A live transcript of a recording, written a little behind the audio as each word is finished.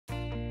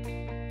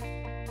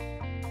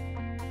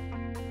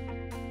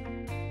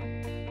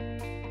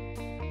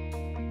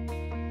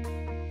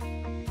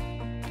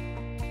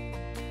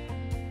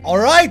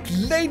Alright,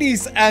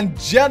 ladies and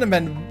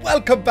gentlemen,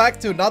 welcome back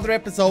to another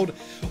episode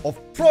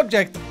of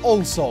Project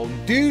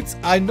Ozone. Dudes,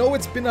 I know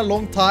it's been a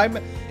long time.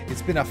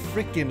 It's been a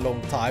freaking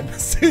long time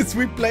since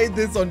we played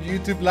this on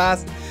YouTube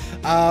last.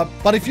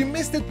 But if you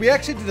missed it, we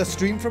actually did a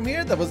stream from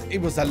here.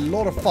 It was a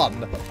lot of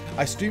fun.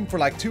 I streamed for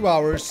like 2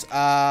 hours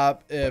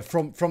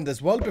from this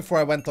world before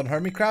I went on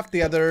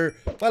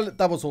Hermitcraft. Well,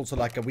 that was also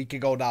like a week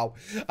ago now.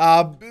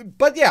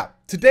 But yeah,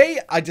 today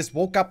I just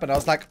woke up and I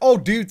was like, oh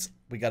dudes,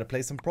 we gotta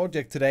play some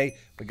Project today.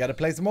 We gotta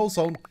play some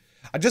Ozone.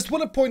 I just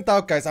want to point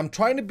out, guys, I'm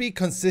trying to be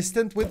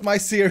consistent with my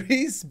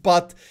series,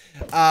 but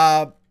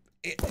at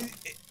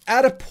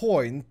a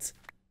point,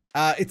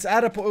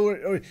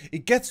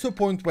 it gets to a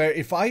point where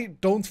if I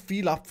don't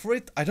feel up for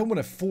it, I don't want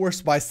to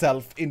force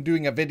myself in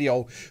doing a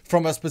video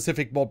from a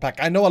specific mod pack.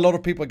 I know a lot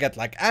of people get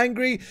like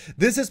angry.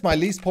 This is my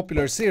least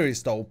popular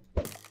series though.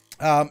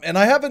 And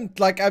I haven't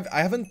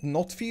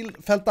not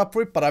felt up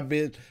for it, but I've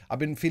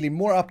been feeling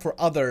more up for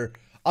other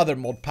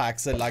mod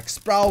packs like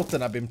Sprout,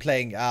 and I've been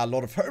playing a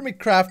lot of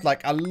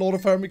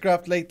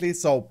Hermitcraft lately.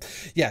 So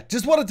yeah,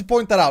 just wanted to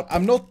point that out.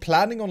 I'm not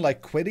planning on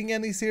like quitting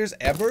any series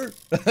ever,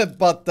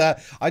 but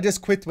I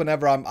just quit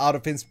whenever I'm out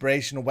of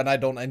inspiration or when I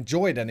don't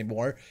enjoy it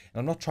anymore. And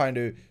I'm not trying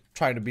to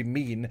be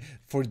mean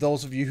for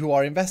those of you who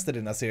are invested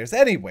in a series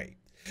anyway.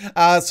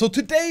 So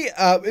today,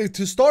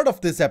 to start off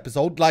this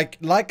episode,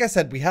 like I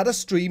said, we had a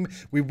stream.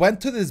 We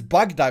went to this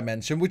bug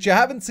dimension, which you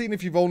haven't seen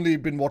if you've only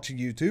been watching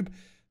YouTube.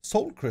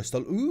 Soul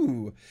Crystal,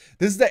 ooh.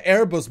 This is the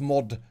Airbus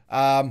mod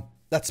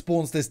that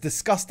spawns this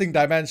disgusting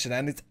dimension,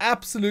 and it's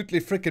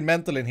absolutely freaking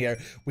mental in here.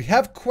 We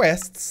have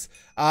quests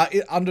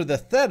under the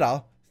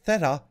Theta,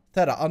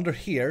 under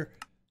here.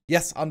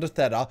 Yes, under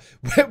Theta,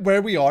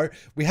 where we are.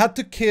 We had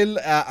to kill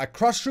a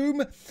crush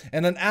room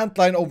and an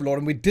antline overlord,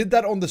 and we did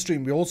that on the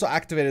stream. We also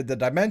activated the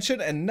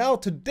dimension, and now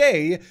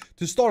today,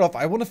 to start off,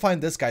 I want to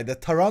find this guy, the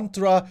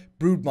Tarantula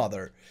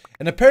Broodmother.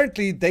 And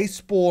apparently, they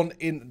spawn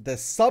in the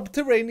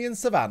subterranean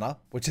savanna,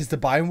 which is the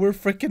biome we're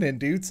freaking in,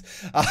 dudes.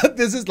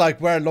 This is like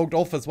where I logged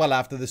off as well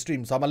after the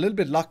stream, so I'm a little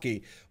bit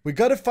lucky. We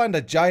gotta find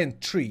a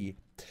giant tree,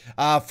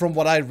 from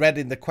what I read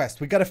in the quest.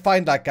 We gotta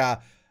find like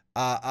a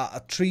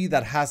tree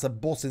that has a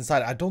boss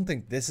inside. I don't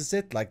think this is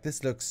it. Like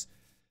this looks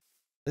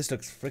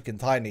freaking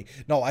tiny.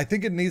 No, I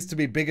think it needs to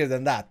be bigger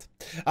than that.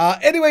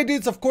 Anyway,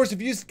 dudes, of course,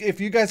 if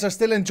you guys are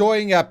still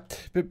enjoying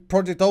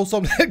Project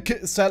Ozone,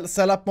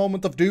 sell up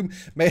moment of doom,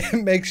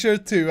 make sure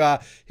to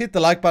hit the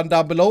like button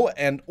down below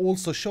and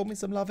also show me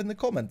some love in the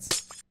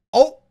comments.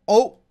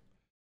 Oh,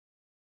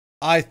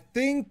 I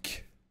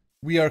think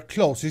we are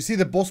close. You see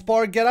the boss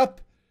bar get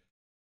up?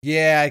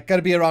 Yeah, it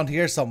gotta be around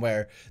here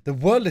somewhere. The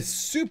world is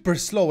super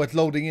slow at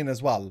loading in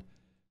as well.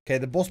 Okay,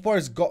 the boss bar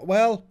is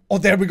well. Oh,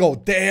 there we go.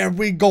 There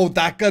we go.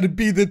 That gotta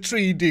be the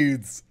tree,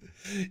 dudes.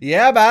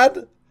 Yeah,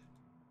 man.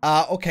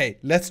 Okay,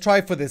 let's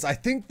try for this. I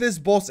think this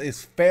boss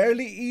is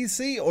fairly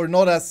easy, or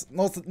not as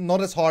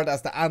hard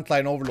as the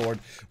antline overlord,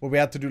 where we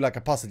had to do like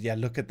a puzzle. Yeah,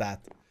 look at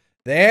that.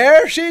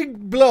 There she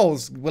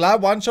blows. Will I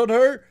one-shot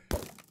her?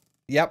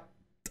 Yep.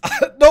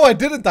 No, I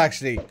didn't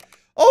actually.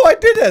 Oh, I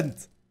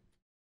didn't.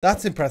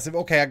 That's impressive.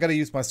 Okay, I gotta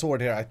use my sword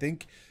here, I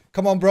think.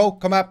 Come on, bro.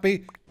 Come at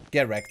me.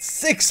 Get wrecked.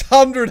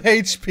 600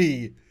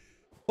 HP.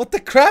 What the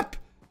crap?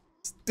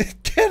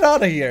 Get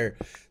out of here.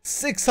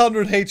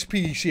 600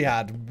 HP she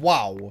had.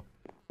 Wow.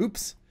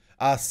 Oops.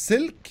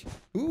 Silk.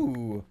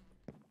 Ooh.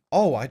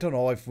 Oh, I don't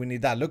know if we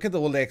need that. Look at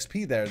all the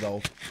XP there,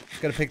 though.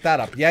 Gotta pick that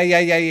up.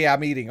 Yeah.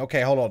 I'm eating.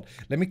 Okay, hold on.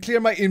 Let me clear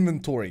my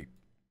inventory.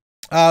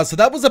 So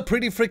that was a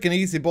pretty freaking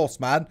easy boss,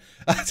 man.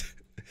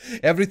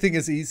 Everything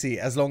is easy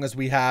as long as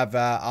we have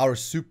our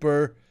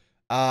super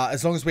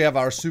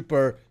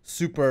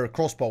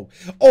crossbow.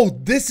 Oh,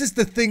 this is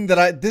the thing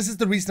that this is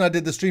the reason I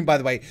did the stream, by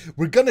the way.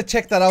 We're gonna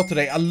check that out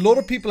today. A lot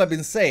of people have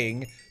been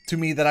saying to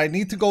me that I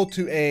need to go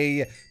to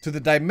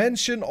the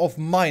dimension of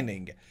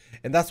mining,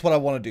 and that's what I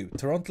want to do.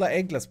 Tarantula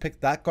egg, let's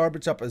pick that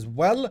garbage up as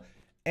well,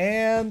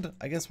 and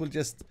I guess we'll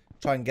just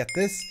try and get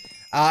this.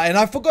 And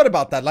I forgot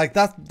about that. Like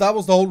that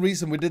was the whole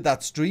reason we did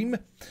that stream,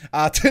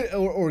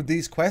 or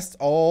these quests.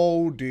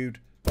 Oh, dude.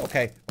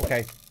 Okay.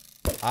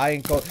 I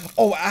ain't going.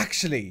 Oh,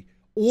 actually,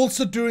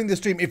 also during the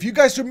stream, if you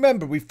guys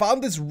remember, we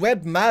found this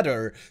red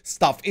matter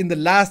stuff in the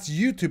last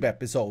YouTube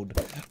episode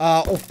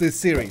of this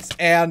series,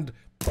 and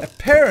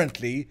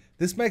apparently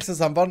this makes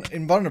us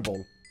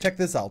invulnerable. Check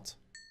this out.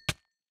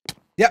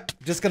 Yep,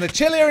 just gonna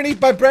chill here and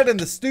eat my bread, and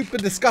the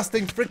stupid,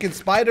 disgusting freaking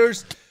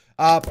spiders.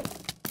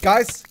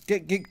 Guys,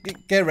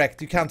 get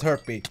wrecked. You can't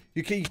hurt me.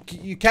 You can't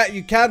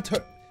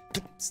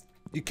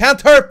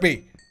hurt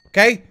me.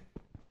 Okay?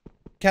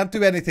 Can't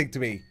do anything to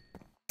me.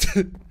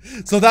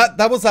 So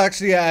that was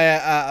actually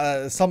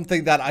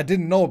something that I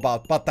didn't know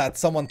about, but that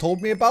someone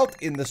told me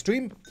about in the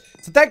stream.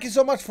 So thank you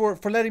so much for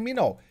letting me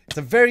know. It's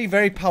a very,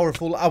 very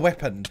powerful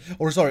weapon,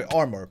 or sorry,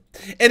 armor.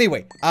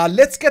 Anyway,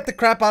 let's get the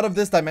crap out of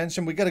this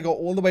dimension. We gotta go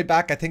all the way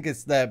back. I think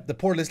it's the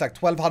portal is like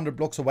 1200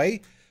 blocks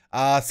away.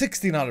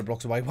 1600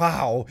 blocks away.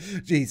 Wow.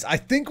 Jeez. I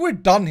think we're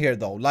done here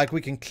though. Like we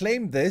can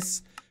claim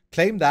this,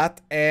 claim that,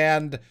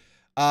 and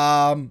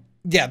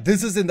Yeah,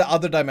 this is in the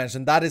other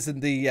dimension. That is in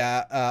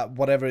the,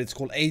 whatever it's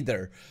called,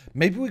 Aether.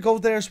 Maybe we go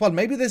there as well.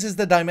 Maybe this is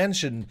the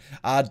dimension,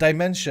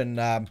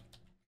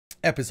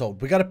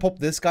 episode. We gotta pop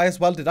this guy as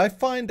well. Did I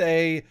find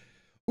a...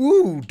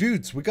 Ooh,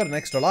 dudes, we got an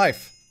extra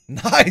life.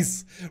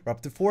 Nice! We're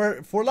up to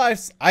four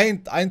lives. I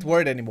ain't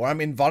worried anymore.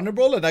 I'm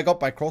invulnerable and I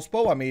got my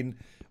crossbow. I mean,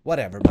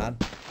 whatever, man.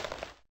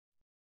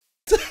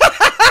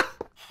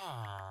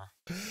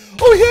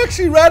 Oh, he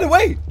actually ran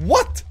away.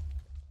 What?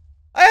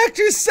 I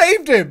actually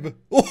saved him.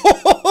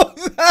 Oh,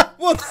 that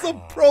was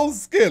some pro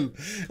skill.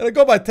 And I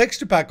got my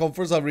texture pack on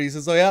for some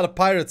reason, so he had a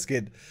pirate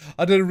skin.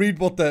 I didn't read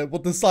what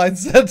the sign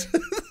said.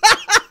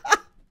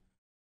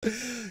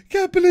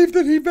 Can't believe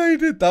that he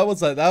made it. That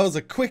was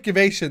a quick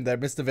evasion there,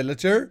 Mr.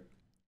 Villager.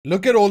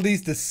 Look at all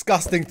these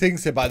disgusting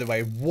things here, by the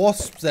way.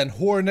 Wasps and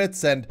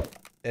hornets and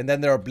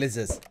then there are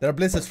blizzards. There are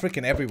blizzards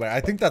freaking everywhere.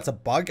 I think that's a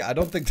bug. I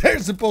don't think they're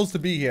supposed to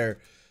be here.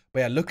 But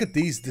yeah, look at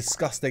these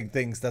disgusting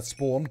things that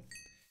spawn.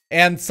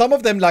 And some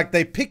of them, like,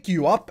 they pick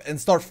you up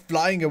and start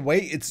flying away.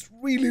 It's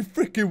really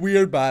freaking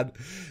weird, man.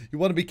 You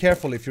want to be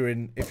careful if you're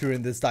in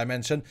this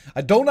dimension.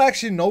 I don't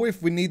actually know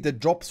if we need the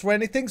drops for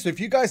anything. So if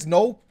you guys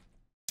know,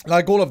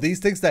 like all of these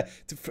things, that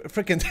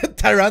freaking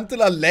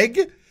tarantula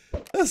leg,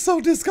 that's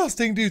so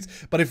disgusting, dudes.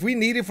 But if we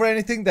need it for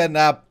anything, then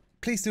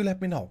please do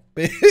let me know,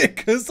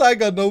 because I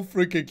got no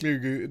freaking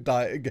clue.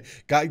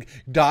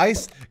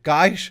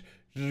 Guys.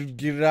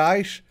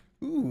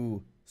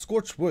 Ooh,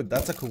 scorched wood.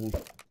 That's a cool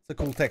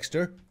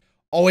texture.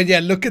 Oh, and yeah,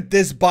 look at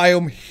this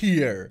biome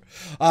here.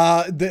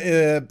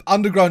 The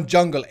underground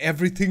jungle.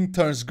 Everything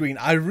turns green.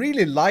 I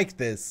really like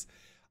this.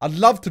 I'd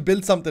love to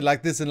build something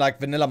like this in like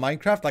vanilla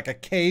Minecraft, like a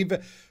cave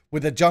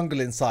with a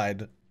jungle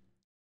inside.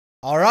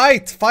 All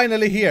right,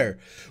 finally here.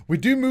 We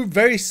do move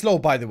very slow,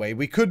 by the way.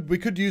 We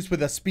could use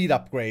with a speed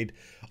upgrade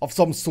of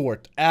some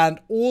sort. And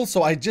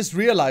also, I just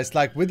realized,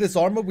 like, with this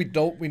armor, we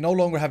no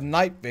longer have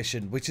night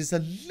vision, which is a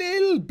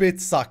little bit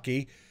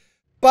sucky.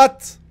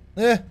 But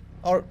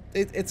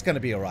it's gonna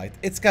be all right.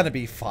 It's gonna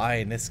be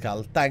fine,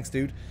 Iskal. Thanks,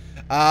 dude.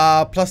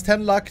 Plus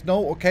 10 luck.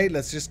 No, okay.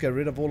 Let's just get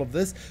rid of all of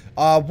this.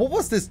 What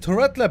was this?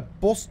 Tarantula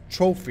boss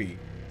trophy.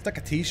 It's like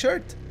a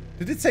t-shirt.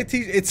 Did it say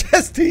t-shirt? It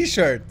says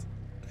t-shirt.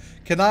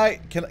 I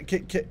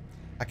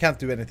can't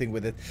do anything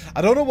with it.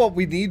 I don't know what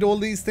we need all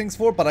these things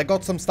for, but I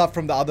got some stuff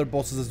from the other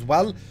bosses as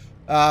well.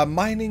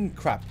 Mining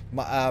crap.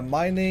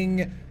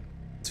 Mining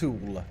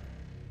tool.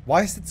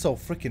 Why is it so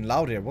freaking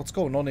loud here? What's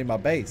going on in my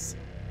base?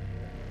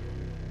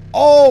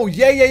 Oh,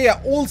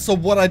 yeah. Also,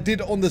 what I did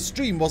on the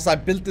stream was I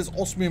built this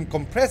osmium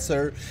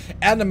compressor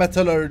and a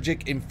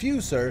metallurgic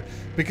infuser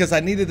because I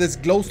needed this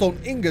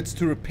glowstone ingots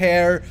to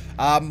repair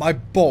my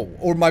bow,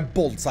 or my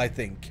bolts, I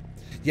think.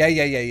 Yeah.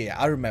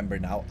 I remember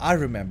now. I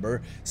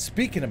remember.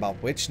 Speaking about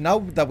which, now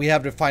that we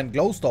have refined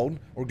glowstone,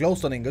 or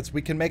glowstone ingots,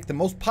 we can make the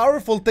most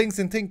powerful things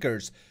in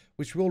Tinkers,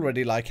 which we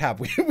already like have.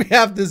 We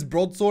have this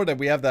broadsword and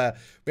we have the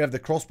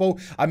crossbow.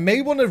 I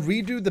may want to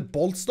redo the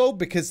bolts though,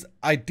 because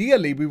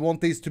ideally we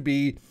want these to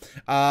be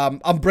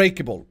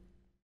unbreakable.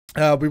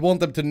 We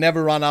want them to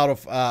never run out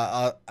of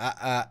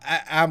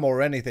ammo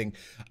or anything.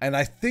 And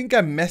I think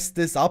I messed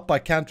this up. I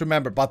can't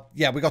remember. But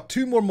yeah, we got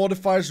 2 more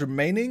modifiers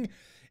remaining.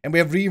 And we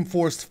have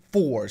reinforced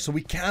 4, so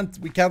we can't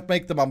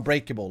make them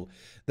unbreakable.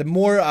 The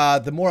more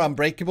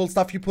unbreakable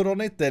stuff you put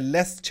on it, the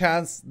less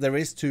chance there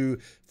is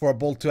for a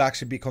bolt to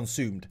actually be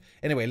consumed.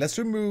 Anyway, let's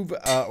remove,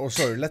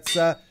 let's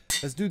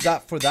do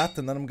that for that,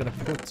 and then I'm gonna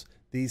put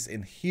these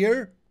in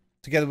here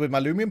together with my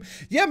aluminum.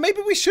 Yeah,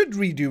 maybe we should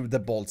redo the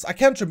bolts. I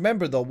can't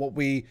remember though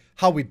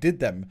how we did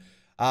them.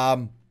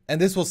 And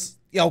this was,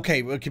 yeah,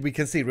 okay, we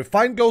can see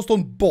refined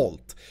glowstone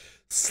bolt,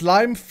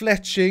 slime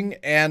fletching,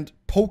 and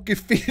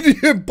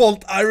Pokefenium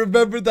bolt. I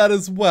remember that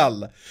as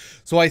well.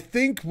 So I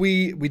think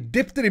we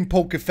dipped it in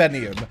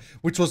Pokefenium,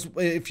 which was,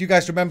 if you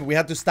guys remember, we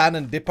had to stand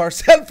and dip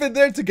ourselves in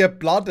there to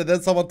get blood, and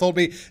then someone told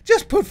me,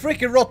 just put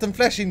freaking rotten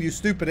flesh in, you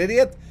stupid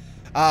idiot.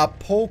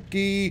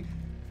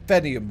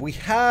 Pokefenium. We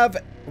have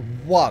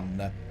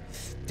 1.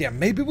 Yeah,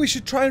 maybe we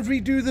should try and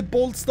redo the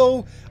bolts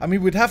though. I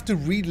mean, we'd have to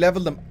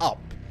re-level them up.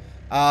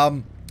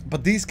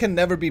 But these can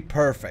never be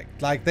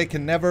perfect. Like, they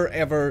can never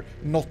ever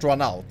not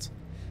run out.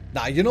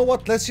 Now, you know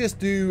what? Let's just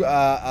do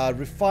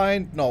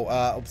refined, no,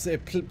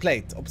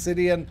 plate,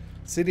 obsidian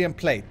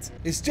plate.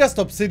 It's just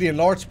obsidian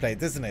large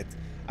plate, isn't it?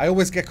 I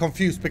always get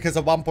confused because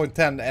of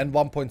 1.10 and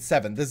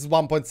 1.7. This is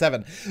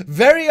 1.7.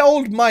 Very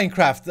old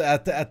Minecraft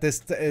at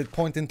this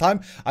point in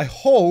time. I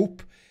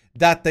hope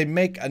that they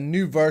make a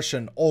new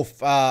version of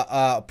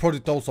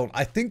Project Ozone.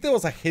 I think there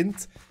was a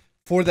hint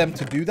for them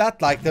to do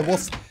that. Like, there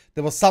was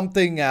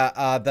something that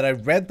I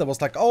read that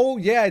was like, oh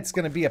yeah, it's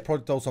gonna be a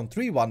Project Ozone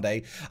 3 one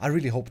day. I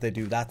really hope they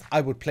do that.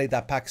 I would play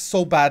that pack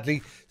so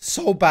badly.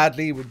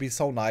 It would be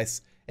so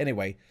nice.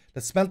 Anyway,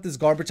 let's smelt this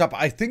garbage up.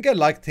 I think I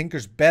like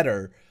Tinkers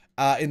better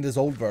in this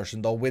old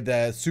version though, with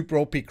the super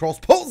OP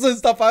crossbows and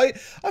stuff. I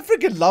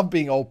freaking love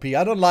being OP.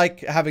 I don't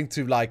like having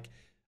to, like,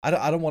 I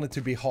don't want it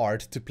to be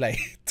hard to play.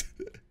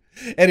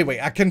 Anyway,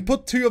 I can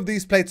put 2 of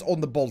these plates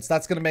on the bolts.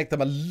 That's gonna make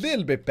them a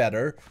little bit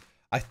better.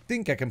 I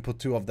think I can put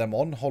 2 of them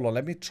on. Hold on,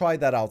 let me try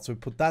that out. So we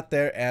put that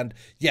there and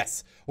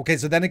yes. Okay,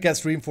 so then it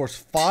gets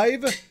reinforced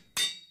 5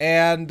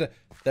 and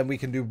then we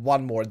can do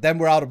 1 more. Then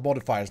we're out of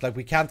modifiers. Like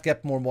we can't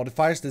get more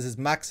modifiers. This is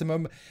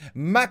maximum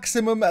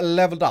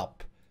leveled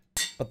up.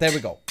 But there we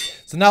go.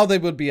 So now they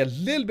will be a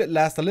little bit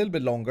last, a little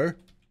bit longer.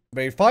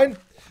 Very fine.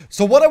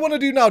 So what I want to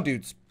do now,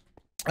 dudes.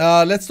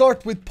 Let's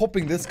start with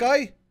popping this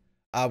guy.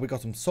 We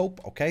got some soap,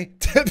 okay.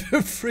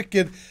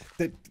 Freaking,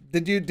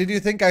 did you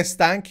think I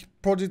stank,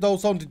 Project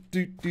Ozone?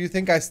 Do you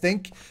think I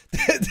stink?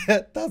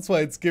 That's why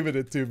it's giving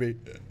it to me.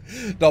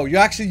 No, you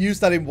actually use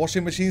that in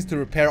washing machines to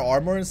repair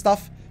armor and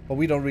stuff, but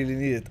we don't really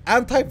need it.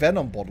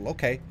 Anti-venom bottle,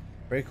 okay.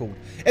 Very cool.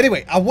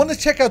 Anyway, I want to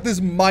check out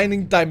this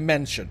mining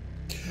dimension.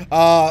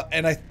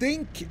 And I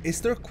think,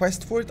 is there a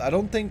quest for it? I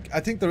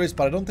think there is,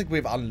 but I don't think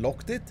we've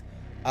unlocked it.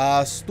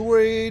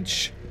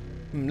 Storage.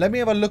 Let me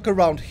have a look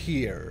around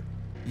here.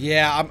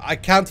 Yeah, I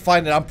can't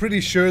find it. I'm pretty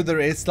sure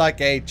there is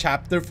like a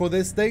chapter for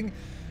this thing.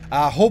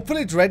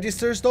 Hopefully it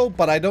registers though,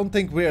 but I don't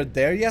think we're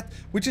there yet,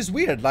 which is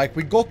weird. Like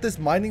we got this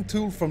mining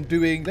tool from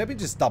doing, let me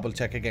just double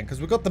check again,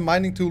 because we got the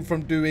mining tool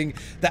from doing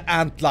the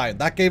antlion.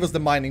 That gave us the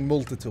mining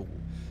multi-tool.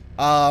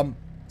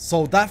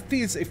 So that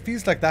it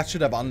feels like that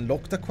should have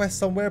unlocked a quest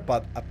somewhere,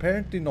 but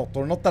apparently not,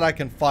 or not that I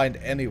can find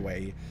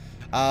anyway.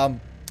 I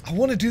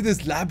want to do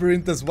this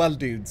labyrinth as well,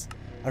 dudes.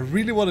 I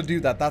really want to do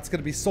that. That's going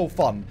to be so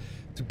fun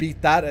to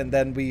beat that, and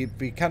then we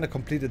kind of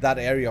completed that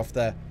area of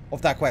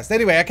that quest.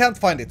 Anyway, I can't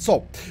find it,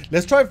 so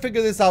let's try and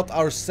figure this out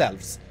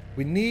ourselves.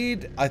 We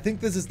need, I think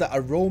this is the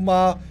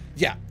aroma,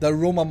 yeah, the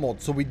aroma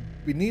mod. So we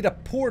need a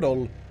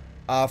portal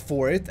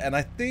for it, and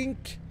I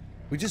think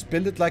we just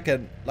build it like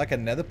a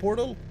nether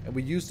portal, and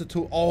we use the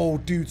tool. Oh,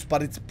 dudes,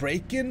 but it's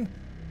breaking.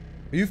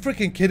 Are you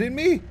freaking kidding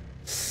me?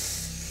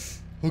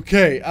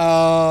 Okay,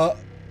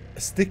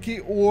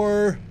 sticky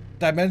ore.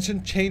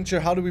 Dimension changer,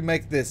 how do we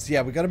make this?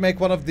 Yeah, we gotta make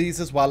one of these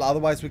as well,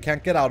 otherwise we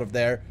can't get out of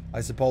there,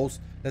 I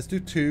suppose. Let's do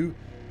 2.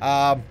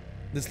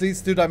 This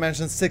leads to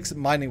dimension 6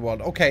 mining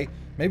world. Okay,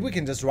 maybe we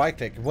can just right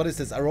click. What is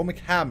this? Aromatic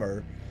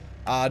hammer.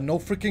 No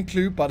freaking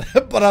clue, but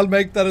but I'll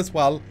make that as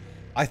well.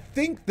 I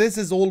think this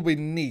is all we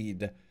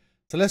need.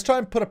 So let's try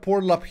and put a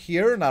portal up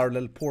here in our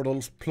little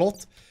portals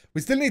plot.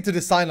 We still need to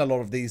design a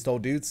lot of these though,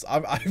 dudes.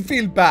 I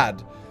feel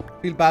bad.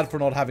 Feel bad for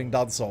not having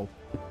done so.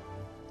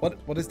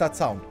 What is that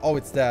sound? Oh,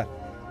 it's the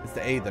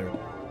Aether.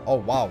 Oh,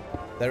 wow.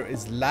 There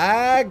is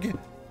lag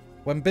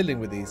when building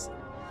with these.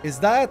 Is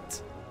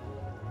that...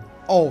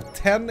 Oh,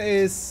 10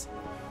 is...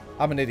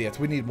 I'm an idiot.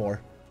 We need more.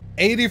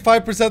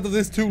 85% of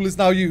this tool is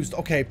now used.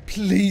 Okay,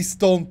 please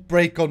don't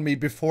break on me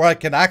before I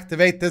can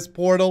activate this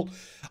portal.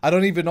 I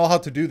don't even know how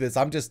to do this.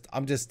 I'm just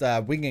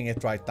winging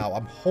it right now.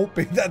 I'm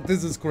hoping that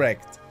this is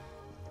correct.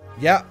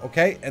 Yeah,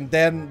 okay. And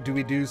then do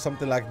we do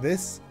something like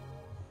this?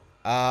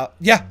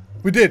 Yeah,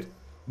 we did.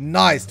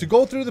 Nice. To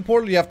go through the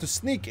portal, you have to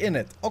sneak in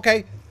it.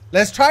 Okay,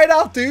 let's try it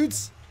out,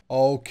 dudes.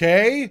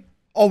 Okay.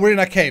 Oh, we're in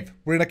a cave.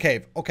 We're in a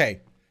cave. Okay.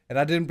 And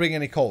I didn't bring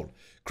any coal.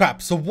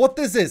 Crap. So what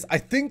this is, I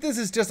think this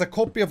is just a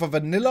copy of a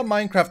vanilla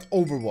Minecraft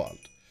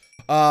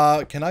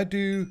overworld. Can I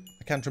do...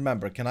 I can't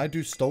remember. Can I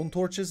do stone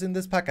torches in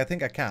this pack? I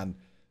think I can.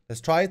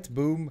 Let's try it.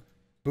 Boom.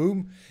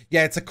 Boom.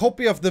 Yeah, it's a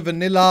copy of the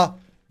vanilla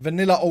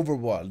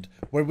overworld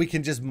where we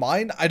can just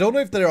mine. I don't know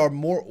if there are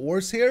more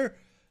ores here.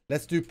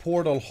 Let's do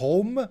portal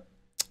home.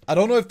 I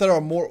don't know if there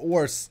are more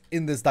ores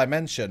in this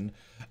dimension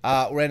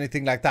or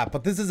anything like that.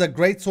 But this is a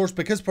great source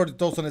because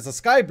Project Ozone is a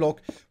sky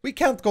block. We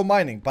can't go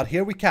mining, but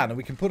here we can. And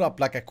we can put up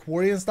like a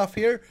quarry and stuff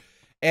here.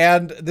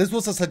 And this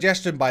was a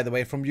suggestion, by the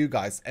way, from you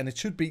guys. And it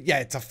should be, yeah,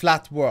 it's a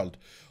flat world.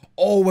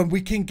 Oh, and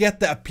we can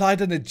get the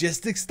applied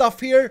energistic stuff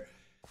here.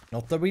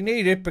 Not that we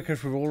need it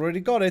because we've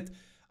already got it.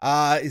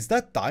 Is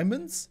that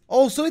diamonds?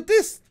 Oh, so it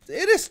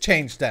is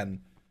changed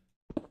then.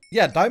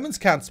 Yeah, diamonds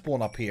can't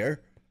spawn up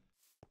here.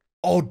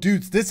 Oh,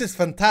 dudes, this is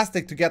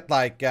fantastic to get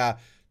like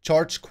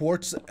charged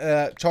quartz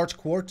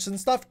and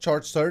stuff.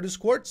 Charged Certus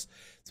quartz.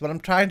 That's what I'm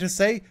trying to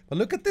say. But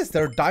look at this.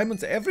 There are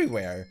diamonds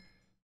everywhere.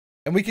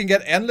 And we can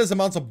get endless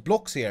amounts of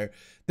blocks here.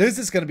 This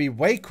is going to be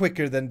way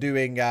quicker than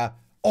doing...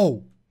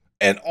 oh,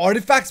 and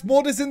artifacts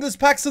mod is in this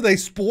pack, so they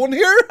spawn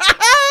here?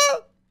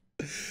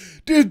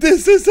 Dude,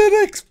 this is an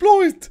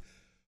exploit.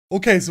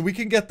 Okay, so we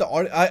can get the...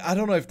 I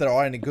don't know if there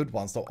are any good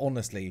ones, though,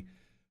 honestly.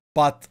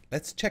 But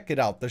let's check it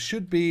out. There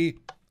should be...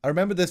 I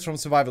remember this from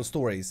Survival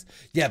Stories.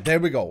 Yeah, there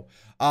we go.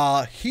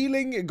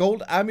 Healing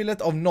Gold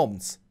Amulet of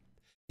Noms.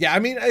 Yeah, I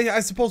mean,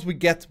 I suppose we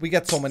get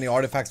so many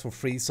artifacts for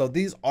free, so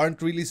these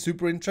aren't really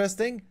super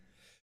interesting.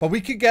 But we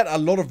could get a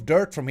lot of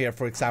dirt from here,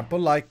 for example.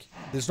 Like,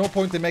 there's no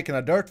point in making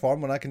a dirt farm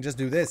when I can just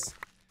do this.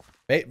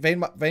 Vein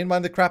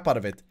mine the crap out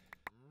of it.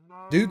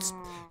 Dudes,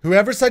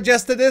 whoever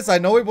suggested this, I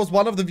know it was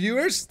one of the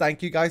viewers.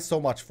 Thank you guys so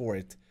much for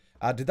it.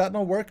 Did that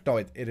not work? No,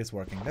 it is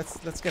working.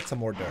 Let's get some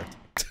more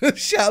dirt.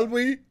 Shall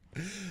we?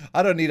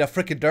 I don't need a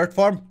freaking dirt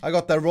farm. I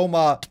got the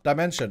aroma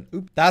dimension.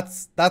 Oop,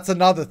 that's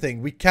another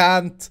thing. We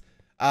can't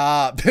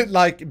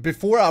like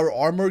before our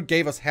armor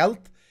gave us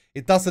health,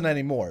 it doesn't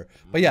anymore.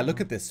 But yeah,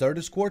 look at this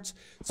Certus quartz.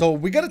 So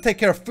we gotta take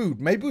care of food.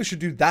 Maybe we should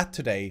do that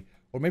today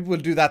Or maybe we'll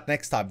do that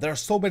next time. There are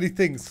so many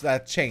things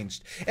that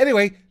changed.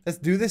 Anyway, let's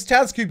do this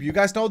chance cube. You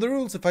guys know the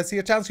rules. If I see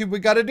a chance cube, we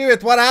gotta do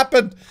it. What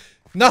happened?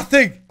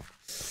 Nothing.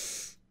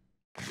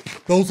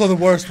 Those are the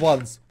worst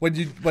ones.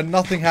 When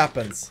nothing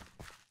happens.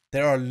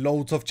 There are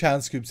loads of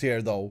chance cubes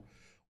here, though.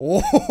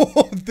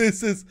 Oh,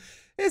 this is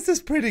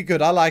pretty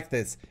good. I like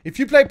this. If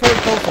you play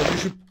Perfect Ozone, you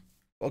should.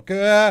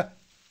 Okay.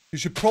 You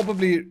should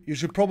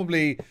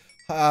probably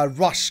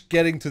rush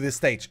getting to this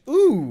stage.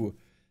 Ooh,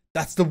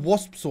 that's the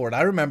wasp sword.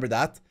 I remember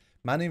that.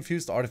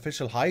 Mana-infused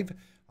artificial hive.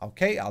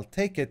 Okay, I'll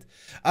take it.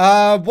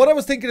 What I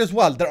was thinking as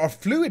well, there are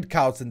fluid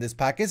cows in this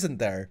pack, isn't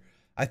there?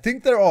 I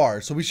think there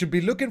are, so we should be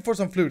looking for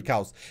some fluid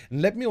cows.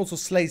 And let me also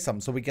slay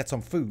some so we get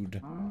some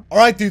food.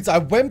 Alright, dudes, I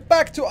went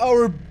back to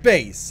our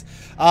base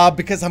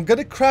because I'm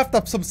gonna craft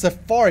up some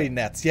safari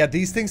nets. Yeah,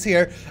 these things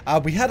here.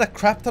 We had a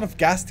crap ton of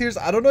gas tiers.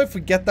 I don't know if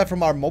we get that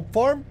from our mob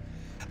farm.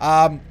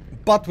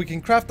 But we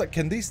can craft that.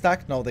 Can these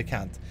stack? No, they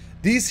can't.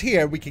 These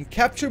here, we can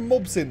capture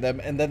mobs in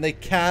them, and then they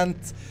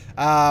can't,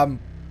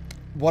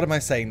 what am I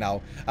saying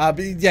now?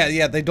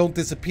 Yeah, they don't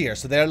disappear.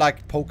 So they're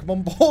like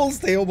Pokemon balls.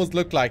 They almost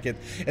look like it.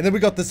 And then we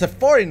got the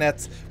safari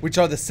nets, which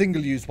are the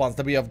single-use ones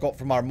that we have got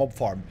from our mob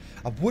farm.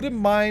 I wouldn't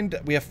mind.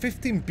 We have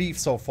 15 beef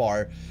so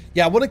far.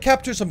 Yeah, I want to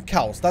capture some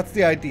cows. That's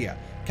the idea.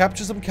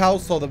 Capture some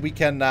cows so that we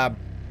can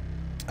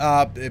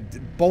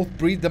both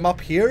breed them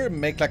up here and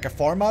make like a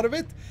farm out of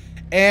it.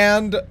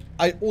 And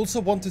I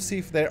also want to see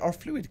if there are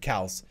fluid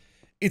cows.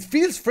 It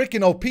feels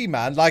freaking OP,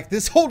 man. Like,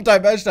 this whole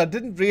dimension, I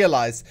didn't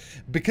realize.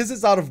 Because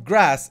it's out of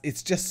grass,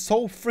 it's just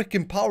so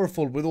freaking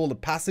powerful with all the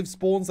passive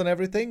spawns and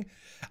everything.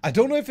 I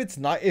don't know if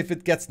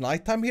it gets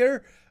nighttime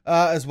here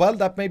as well.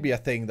 That may be a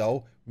thing,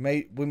 though.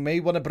 We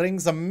may want to bring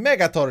some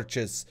mega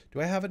torches.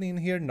 Do I have any in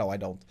here? No, I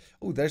don't.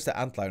 Oh, there's the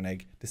antlion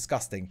egg.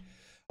 Disgusting.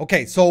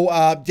 Okay, so,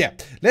 yeah.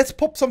 Let's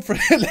pop some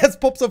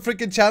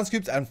freaking chance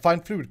cubes and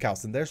find fluid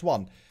cows. And there's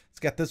one. Let's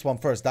get this one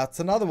first. That's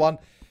another one.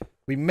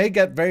 We may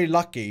get very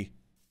lucky.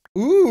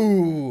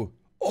 Ooh.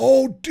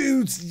 Oh,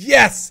 dudes.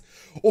 Yes.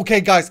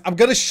 Okay, guys. I'm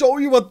going to show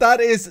you what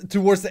that is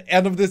towards the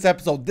end of this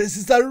episode. This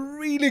is a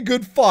really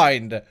good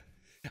find.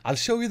 I'll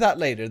show you that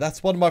later.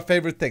 That's one of my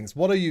favorite things.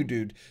 What are you,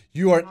 dude?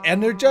 You are an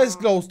energized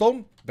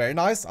glowstone. Very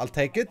nice. I'll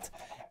take it.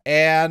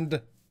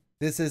 And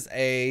this is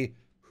a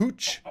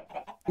hooch.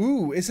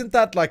 Ooh, isn't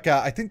that like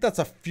a... I think that's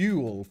a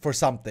fuel for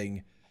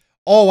something.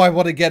 Oh, I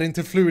want to get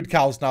into fluid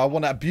cows now. I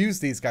want to abuse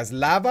these guys.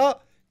 Lava?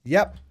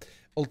 Yep.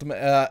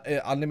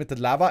 Ultimate, unlimited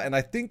lava. And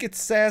I think it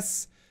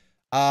says...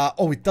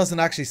 oh, it doesn't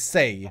actually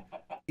say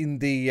in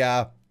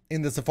the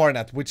safari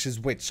net which is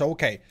which. So,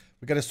 okay.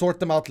 We gotta sort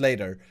them out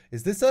later.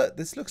 Is this a...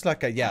 This looks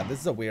like a... Yeah,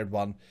 this is a weird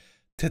one.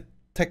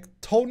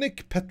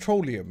 Tectonic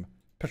petroleum.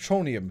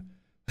 Petronium.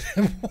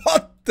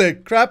 What the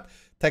crap?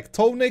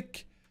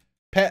 Tectonic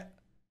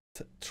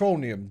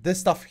petronium. This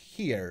stuff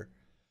here.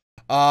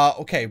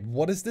 Okay,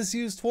 what is this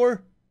used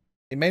for?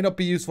 It may not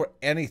be used for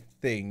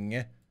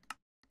anything.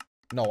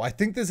 No, I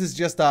think this is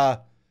just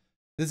a...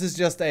 This is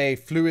just a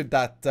fluid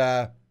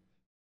that...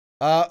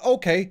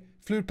 okay.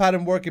 Fluid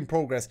pattern work in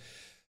progress.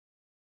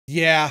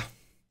 Yeah.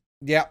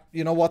 Yeah,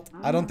 you know what?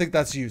 I don't think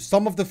that's used.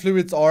 Some of the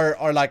fluids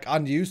are like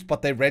unused,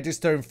 but they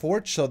register in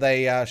Forge, so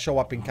they show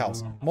up in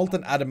cows.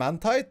 Molten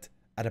adamantite?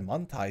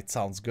 Adamantite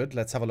sounds good.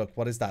 Let's have a look.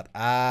 What is that?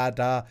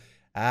 Adamantite.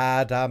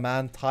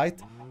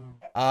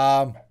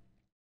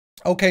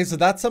 Okay, so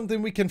that's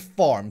something we can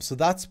farm. So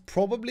that's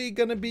probably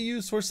gonna be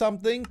used for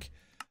something,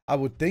 I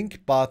would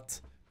think, but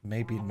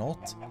maybe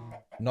not.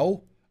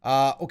 No.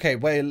 Okay,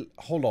 well,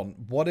 hold on.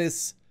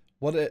 Where's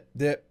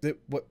the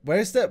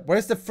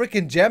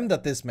freaking gem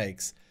that this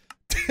makes?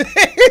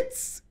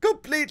 It's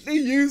completely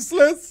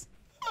useless.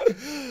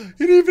 You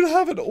didn't even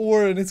have an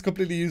ore and it's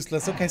completely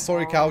useless. Okay,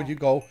 sorry, cow. You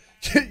go.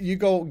 You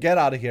go. Get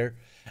out of here.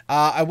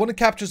 I want to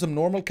capture some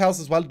normal cows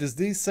as well. Does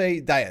these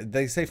say...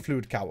 They say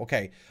fluid cow.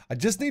 Okay. I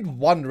just need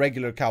one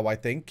regular cow, I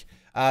think,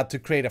 to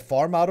create a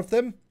farm out of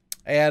them.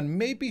 And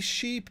maybe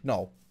sheep.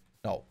 No.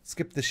 No.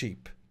 Skip the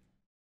sheep.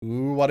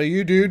 Ooh, what are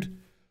you, dude?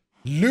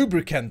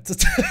 Lubricant.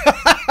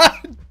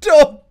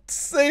 Don't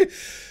say...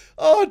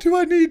 Oh, do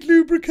I need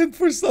lubricant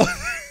for something?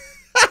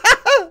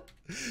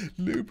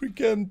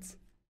 Lubricant.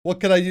 What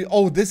can I use?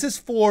 Oh, this is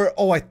for...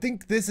 Oh, I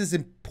think this is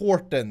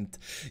important.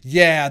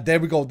 Yeah, there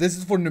we go. This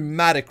is for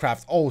pneumatic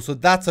craft. Oh, so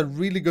that's a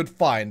really good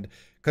find.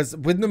 Because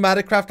with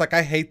pneumatic craft, like,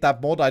 I hate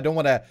that mod. I don't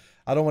want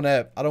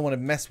to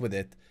mess with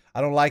it. I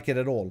don't like it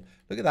at all.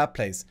 Look at that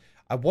place.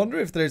 I wonder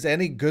if there's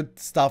any good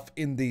stuff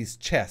in these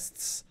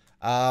chests.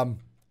 I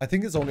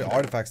think it's only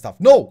artifact stuff.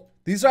 No!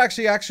 These are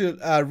actually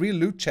real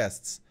loot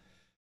chests.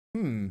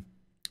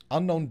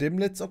 Unknown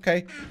dimlets.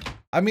 Okay.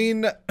 I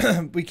mean,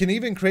 we can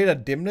even create a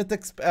dimlet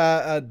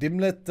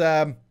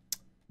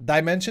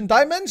dimension.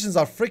 Dimensions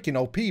are freaking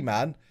OP,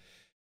 man.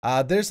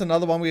 There's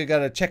another one. We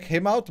gotta check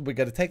him out. We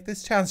gotta take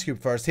this chance cube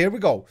first. Here we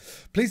go.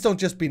 Please don't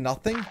just be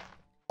nothing.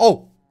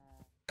 Oh!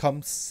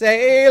 Come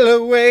sail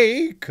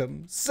away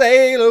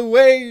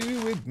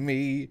with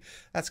me.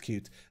 That's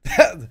cute.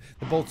 The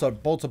boats are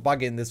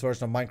buggy in this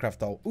version of Minecraft,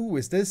 though. Ooh,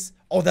 is this?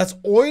 Oh, that's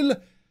oil?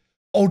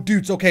 Oh,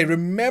 dudes, okay,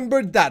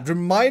 remember that.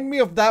 Remind me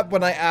of that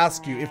when I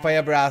ask you, if I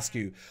ever ask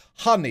you.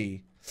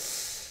 Honey.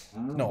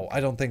 No, I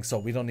don't think so.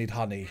 We don't need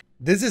honey.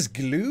 This is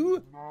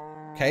glue?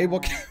 Okay,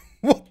 what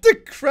the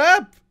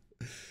crap?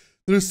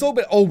 There's so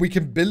many. Oh, we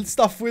can build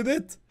stuff with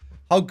it?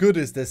 How good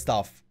is this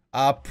stuff?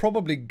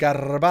 Probably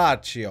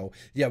Garbaccio.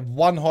 Yeah,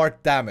 1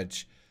 heart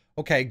damage.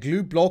 Okay,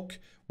 glue block.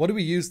 What do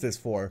we use this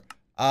for?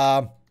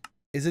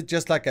 Is it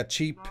just like a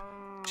cheap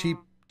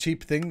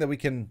thing that we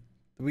can...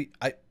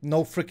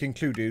 no freaking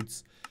clue,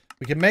 dudes.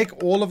 We can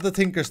make all of the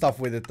tinker stuff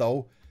with it,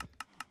 though.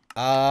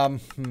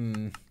 But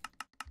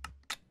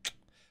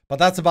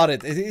that's about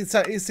it.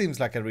 It seems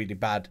like a really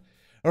bad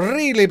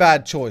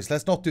choice.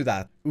 Let's not do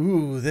that.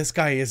 Ooh, this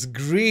guy is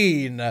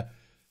green.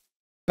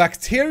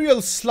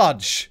 Bacterial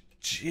sludge.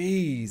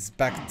 Jeez,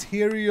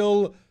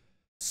 bacterial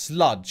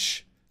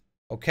sludge.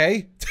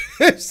 Okay,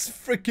 it's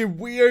freaking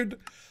weird.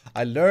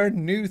 I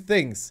learn new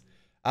things.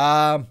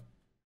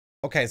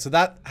 Okay, so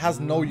that has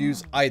no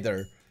use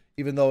either,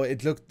 even though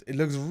it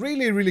looks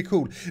really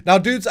cool. Now,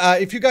 dudes,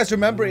 if you guys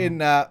remember in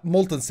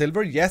molten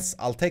silver, yes,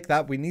 I'll take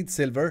that. We need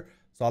silver,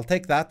 so I'll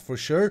take that for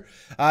sure.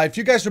 If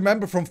you guys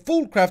remember from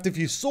Fullcraft, if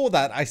you saw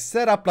that, I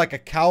set up like a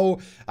cow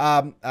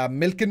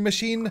milking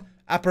machine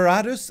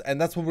apparatus,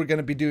 and that's what we're going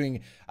to be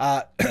doing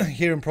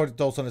here in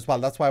Project Ozone as well.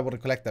 That's why I want to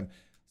collect them.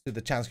 Let's do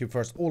the chance cube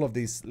first. All of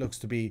these looks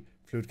to be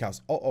fluid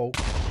cows. You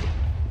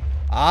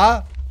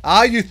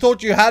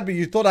thought you had me.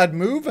 You thought I'd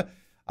move?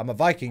 I'm a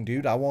Viking,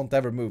 dude. I won't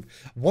ever move.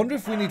 Wonder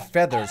if we need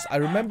feathers. I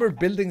remember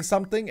building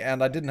something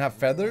and I didn't have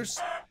feathers.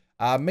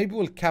 Maybe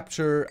we'll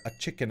capture a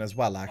chicken as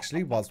well,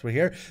 actually, whilst we're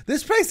here.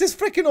 This place is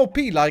freaking OP.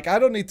 Like, I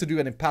don't need to do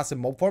any passive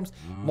mob farms.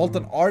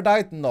 Molten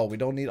ardite? No, we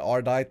don't need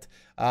ardite.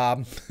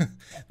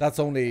 That's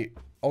only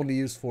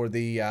used for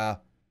the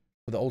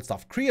old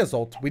stuff.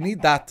 Creosote, we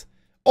need that.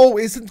 Oh,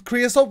 isn't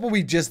creosote what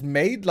we just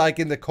made, like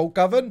in the coke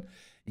oven?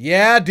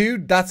 Yeah,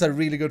 dude, that's a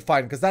really good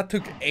find, because that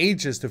took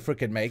ages to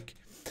freaking make.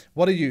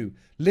 What are you?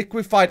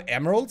 Liquefied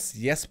emeralds?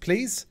 Yes,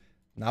 please.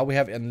 Now we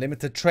have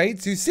unlimited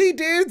trades. You see,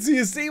 dudes?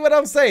 You see what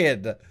I'm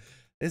saying?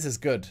 This is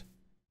good.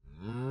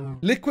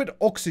 Liquid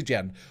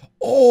oxygen.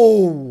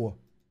 Oh!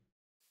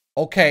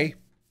 Okay.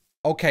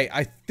 Okay,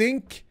 I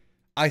think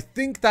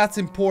that's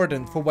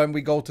important for when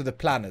we go to the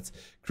planets.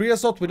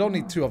 Creosote, we don't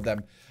need 2 of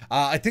them.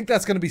 I think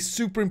that's going to be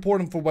super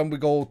important for when we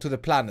go to the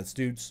planets,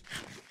 dudes.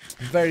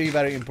 Very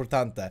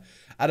importante.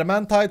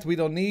 Adamantite, we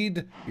don't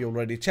need. We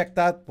already checked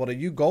that. What are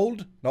you,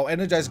 gold? No,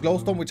 energized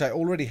glowstone, which I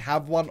already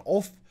have one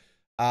of.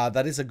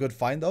 That is a good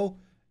find, though.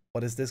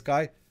 What is this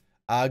guy?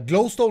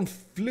 Glowstone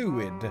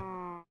fluid.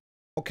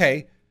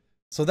 Okay,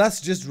 so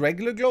that's just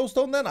regular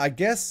glowstone then, I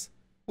guess.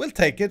 We'll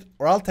take it,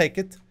 or I'll take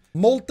it.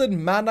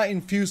 Molten mana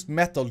infused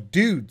metal.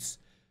 Dudes,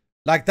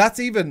 like that's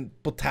even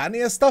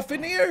Botania stuff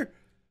in here?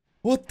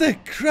 What the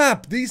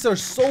crap? These are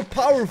so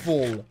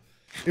powerful.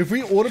 If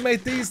we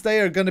automate these, they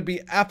are going to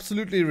be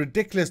absolutely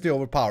ridiculously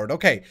overpowered.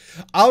 Okay,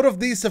 out of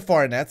these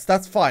safari nets,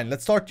 that's fine.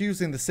 Let's start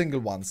using the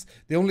single ones.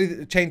 The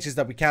only change is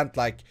that we can't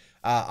like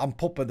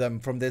unpop them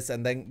from this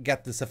and then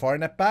get the safari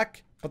net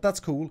back. But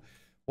that's cool.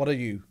 What are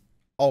you?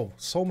 Oh,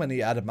 so many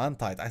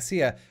adamantite. I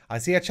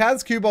see a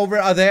chance cube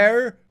over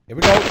there. Here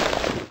we go.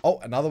 Oh,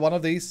 another one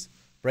of these.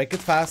 Break it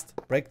fast.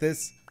 Break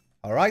this.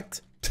 All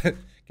right.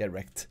 Get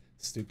wrecked.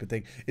 Stupid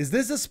thing. Is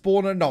this a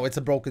spawner? No, it's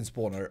a broken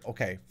spawner.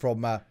 Okay,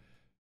 from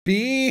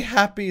be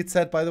happy, it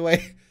said, by the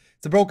way.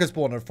 It's a broken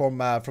spawner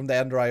from the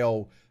Ender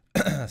IO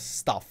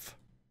stuff.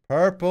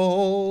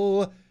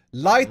 Purple.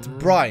 Light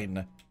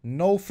brine.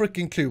 No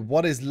freaking clue.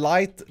 What is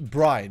light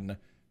brine?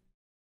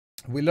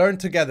 We learn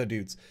together,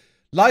 dudes.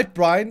 Light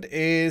brine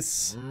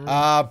is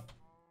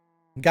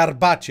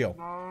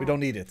Garbaccio. We don't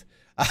need it.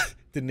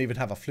 Didn't even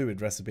have a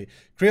fluid recipe.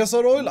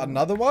 Creosote oil,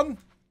 another one.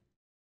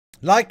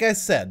 Like I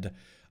said,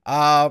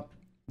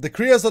 the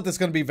creosote is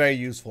going to be very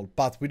useful,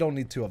 but we don't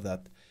need 2 of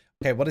that.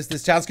 Okay, what is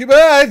this chance cube?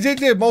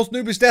 Most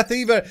noobish death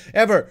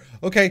ever.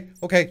 Okay,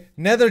 okay.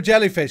 Nether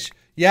jellyfish.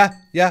 Yeah.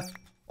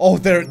 Oh,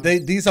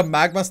 these are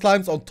magma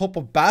slimes on top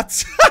of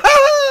bats.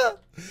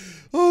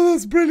 Oh,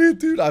 that's brilliant,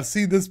 dude. I've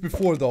seen this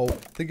before, though. I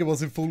think it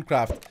was in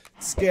Fullcraft.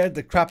 Scared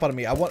the crap out of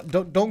me.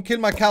 Don't kill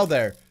my cow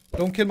there.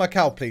 Don't kill my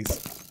cow, please.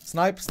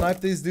 Snipe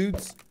these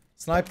dudes.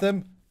 Snipe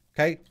them.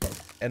 Okay.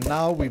 And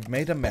now we've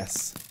made a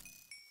mess.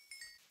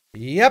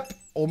 Yep.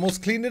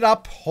 Almost cleaned it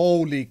up.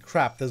 Holy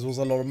crap. This was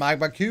a lot of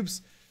magma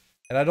cubes.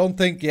 And I don't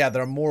think, yeah,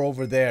 there are more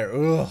over there.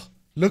 Ugh.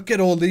 Look at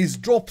all these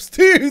drops,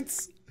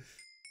 dudes.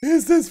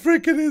 This is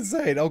freaking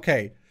insane.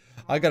 Okay.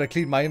 I gotta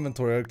clean my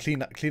inventory or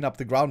clean up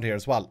the ground here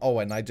as well. Oh,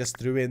 and I just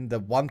threw in the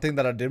one thing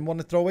that I didn't want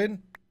to throw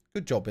in.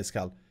 Good job,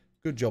 Iskal.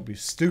 Good job, you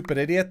stupid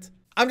idiot.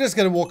 I'm just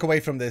gonna walk away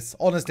from this.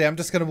 Honestly, I'm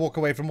just gonna walk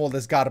away from all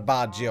this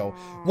garbaggio.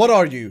 What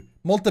are you?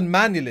 Molten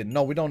manulin?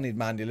 No, we don't need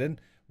manulin.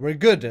 We're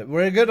good.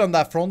 We're good on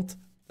that front.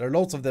 There are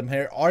loads of them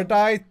here.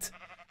 Ardite.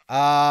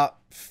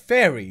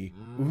 Fairy.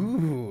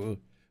 Ooh.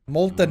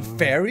 Molten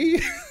fairy?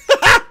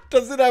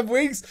 Does it have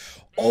wings?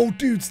 Oh,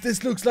 dudes,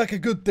 this looks like a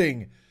good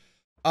thing.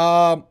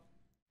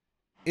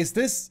 Is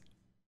this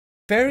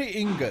fairy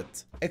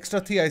ingot?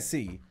 Extra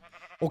TIC.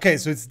 Okay,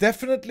 so it's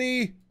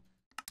definitely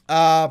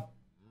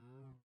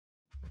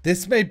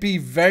This may be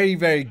very,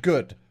 very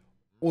good.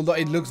 Although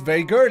it looks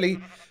very girly.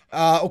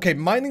 Okay,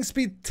 mining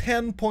speed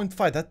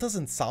 10.5. That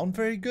doesn't sound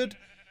very good.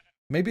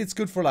 Maybe it's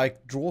good for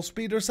like draw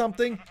speed or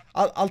something.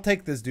 I'll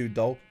take this dude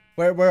though.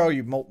 Where are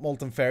you,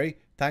 Molten Fairy?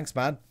 Thanks,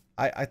 man.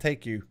 I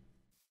take you.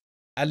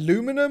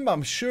 Aluminum,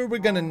 I'm sure we're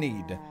gonna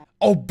need.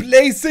 Oh,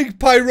 blazing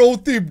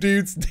pyrotheum,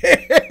 dudes.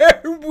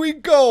 There we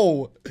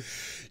go.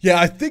 Yeah,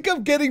 I think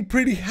I'm getting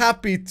pretty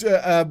happy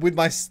to, with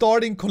my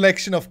starting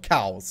collection of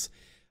cows.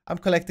 I'm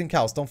collecting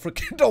cows. Don't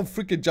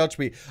freaking judge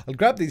me. I'll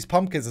grab these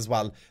pumpkins as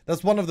well.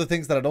 That's one of the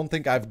things that I don't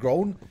think I've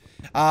grown.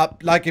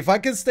 Like if I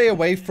can stay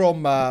away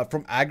from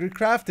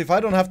agricraft, if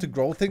I don't have to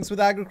grow things with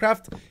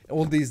agricraft,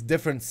 all these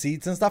different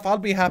seeds and stuff, I'll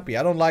be happy.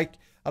 I don't like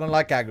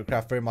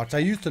agricraft very much. I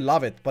used to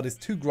love it, but it's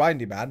too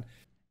grindy, man.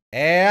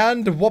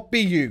 And what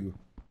be you?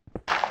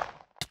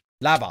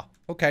 Lava.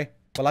 Okay.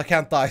 Well, I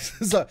can't die.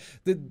 So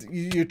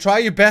you try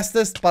your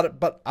bestest,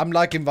 but I'm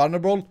like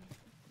invulnerable.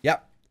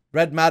 Yep.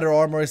 Red matter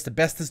armor is the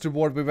bestest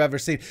reward we've ever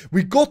seen.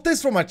 We got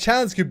this from a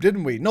chance cube,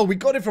 didn't we? No, we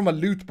got it from a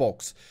loot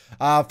box.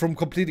 From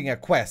completing a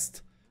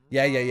quest.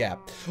 Yeah.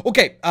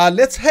 Okay,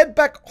 let's head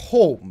back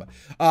home.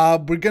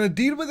 We're gonna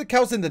deal with the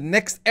cows in the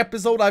next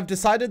episode. I've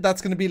decided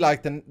that's gonna be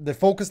like the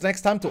focus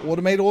next time, to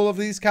automate all of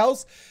these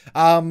cows.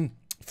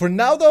 For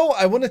now though,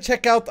 I want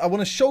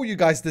to show you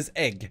guys this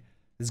egg.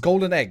 This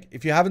golden egg.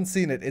 If you haven't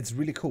seen it, it's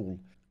really cool.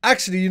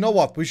 Actually, you know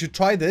what? We should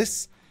try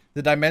this.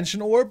 The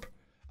dimension orb.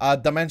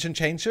 Dimension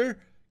changer.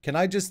 Can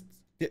I just...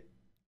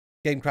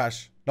 Game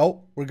crash.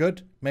 No, we're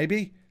good.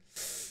 Maybe.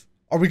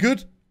 Are we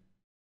good?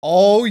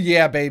 Oh,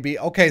 yeah, baby.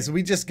 Okay, so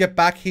we just get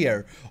back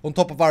here on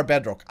top of our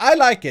bedrock. I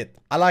like it.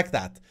 I like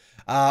that.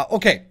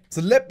 Okay,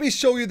 so let me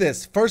show you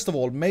this. First of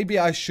all, maybe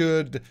I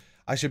should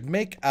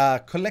make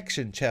a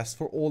collection chest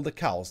for all the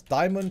cows.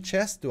 Diamond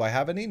chest. Do I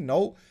have any?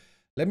 No.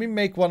 Let me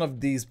make one of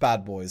these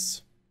bad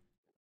boys.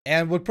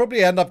 And we'll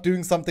probably end up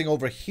doing something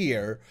over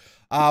here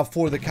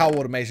for the cow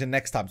automation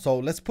next time. So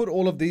let's put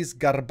all of these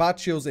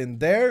garbachios in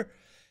there.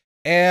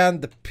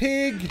 And the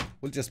pig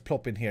will just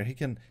plop in here. He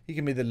can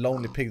be the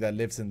lonely pig that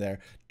lives in there.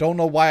 Don't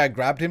know why I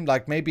grabbed him.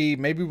 Like maybe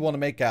we want to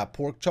make a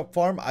pork chop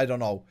farm. I don't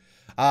know.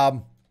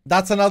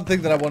 That's another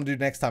thing that I want to do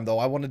next time though.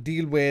 I want to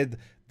deal with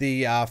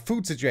the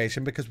food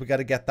situation because we got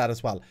to get that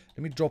as well.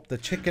 Let me drop the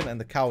chicken and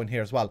the cow in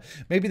here as well.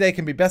 Maybe they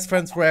can be best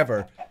friends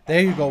forever.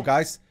 There you go,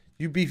 guys.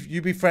 You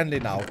be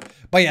friendly now.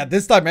 But yeah,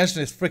 this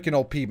dimension is freaking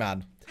OP,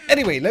 man.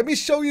 Anyway, let me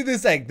show you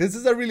this egg. This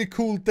is a really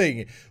cool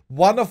thing.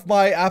 One of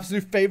my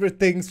absolute favorite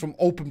things from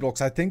Open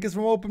Blocks. I think it's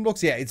from Open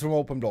Blocks. Yeah, it's from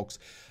Open Blocks.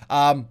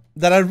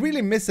 That I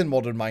really miss in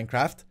modern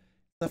Minecraft.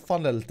 It's a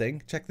fun little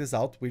thing. Check this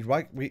out. We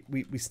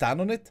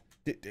stand on it.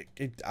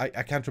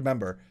 I can't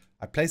remember.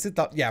 I place it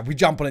down. Yeah, we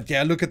jump on it.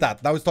 Yeah, look at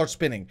that. Now it starts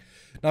spinning.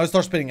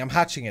 I'm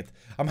hatching it.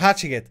 I'm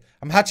hatching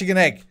an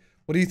egg.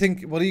 What do you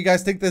think? What do you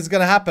guys think this is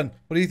gonna happen?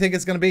 What do you think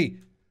it's gonna be?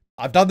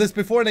 I've done this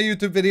before in a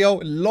YouTube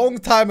video a long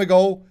time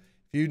ago.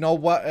 If you know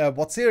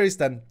what series,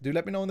 then do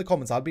let me know in the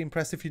comments. I'll be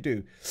impressed if you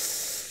do.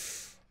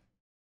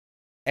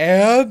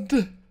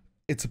 And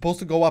it's supposed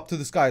to go up to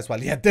the sky as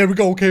well. Yeah, there we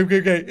go. Okay.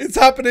 It's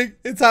happening.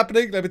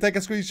 Let me take a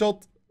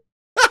screenshot.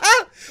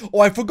 Oh,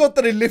 I forgot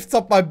that it lifts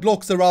up my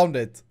blocks around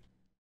it.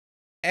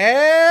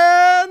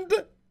 And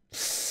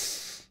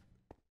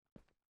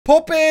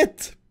pop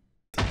it.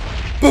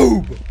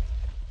 Boom.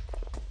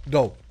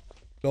 No.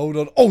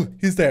 Oh,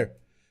 he's there.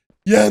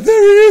 Yeah,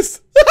 there he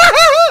is.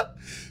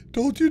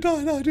 Don't you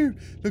die now, dude.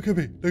 Look at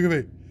me.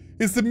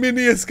 It's the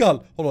miniest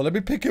skull. Hold on, let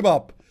me pick him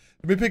up.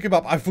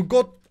 I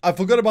forgot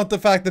about the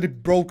fact that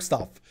it broke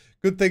stuff.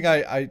 Good thing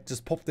I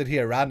just popped it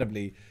here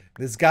randomly.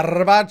 This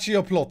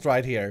Garbaggio plot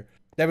right here.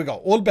 There we go.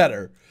 All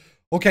better.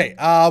 Okay,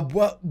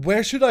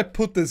 where should I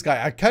put this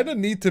guy? I kind of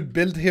need to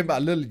build him a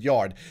little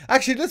yard.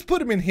 Actually, let's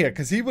put him in here,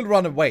 because he will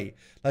run away.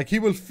 Like, he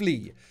will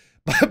flee.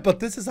 But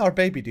this is our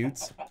baby,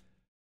 dudes.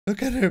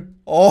 Look at him.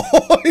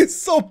 Oh, he's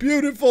so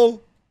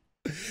beautiful.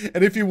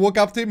 And if you walk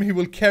up to him, he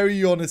will carry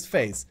you on his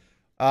face.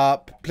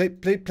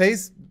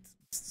 Please,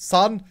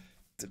 son,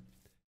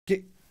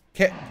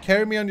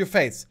 carry me on your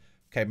face.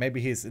 Okay, maybe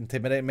he's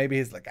intimidated. Maybe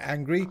he's like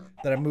angry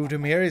that I moved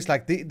him here. He's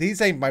like, these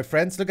ain't my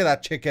friends. Look at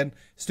that chicken.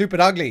 Stupid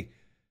ugly.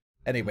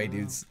 Anyway,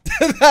 dudes,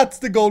 that's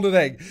the golden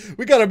egg.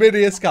 We got a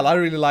mini skull. I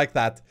really like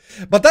that.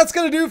 But that's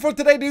gonna do it for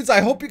today, dudes.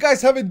 I hope you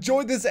guys have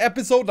enjoyed this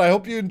episode. I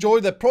hope you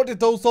enjoyed the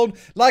Project Ozone.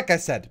 Like I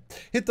said,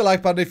 hit the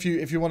like button if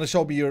you want to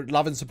show me your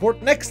love and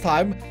support. Next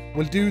time,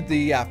 we'll do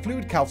the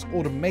fluid cows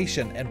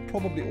automation and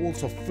probably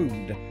also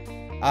food.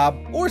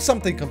 Or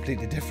something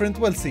completely different.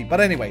 We'll see. But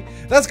anyway,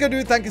 that's gonna do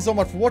it. Thank you so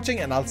much for watching,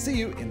 and I'll see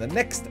you in the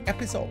next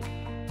episode.